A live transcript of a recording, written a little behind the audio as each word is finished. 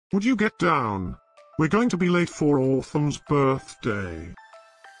Would you get down? We're going to be late for Ortham's birthday.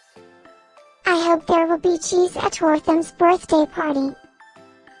 I hope there will be cheese at Ortham's birthday party.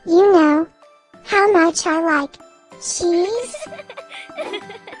 You know how much I like cheese.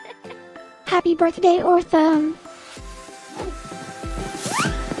 Happy birthday, Orthom!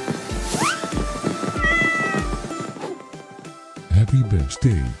 Happy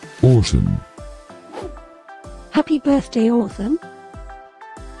birthday, Orthom. Happy birthday, Orthom!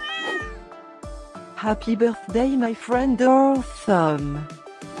 Happy birthday, my friend Orthom.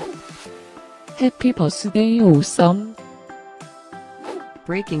 Happy birthday, Orthom!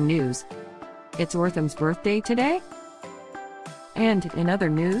 Breaking news. It's Ortham's birthday today? And in other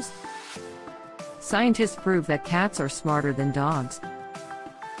news, scientists prove that cats are smarter than dogs.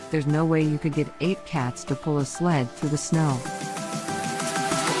 There's no way you could get 8 cats to pull a sled through the snow.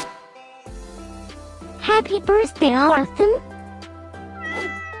 Happy birthday, Orthom!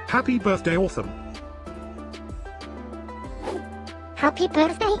 Happy birthday, Orthom. Happy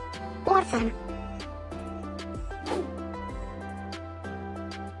birthday, Orthom!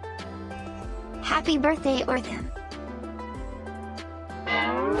 Happy birthday, Orthom!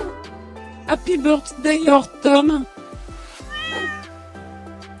 Happy birthday, Orthom!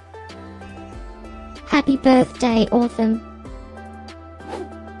 Happy birthday, Orthom!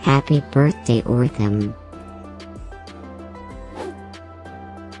 Happy birthday, Orthom!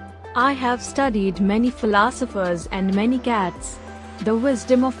 I have studied many philosophers and many cats. The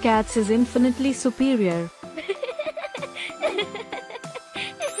wisdom of cats is infinitely superior.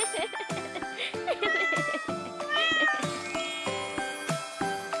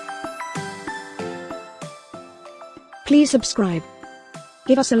 Please subscribe,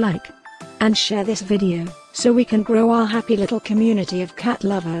 give us a like, and share this video, so we can grow our happy little community of cat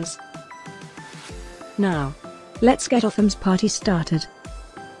lovers. Now, let's get Ortham's party started.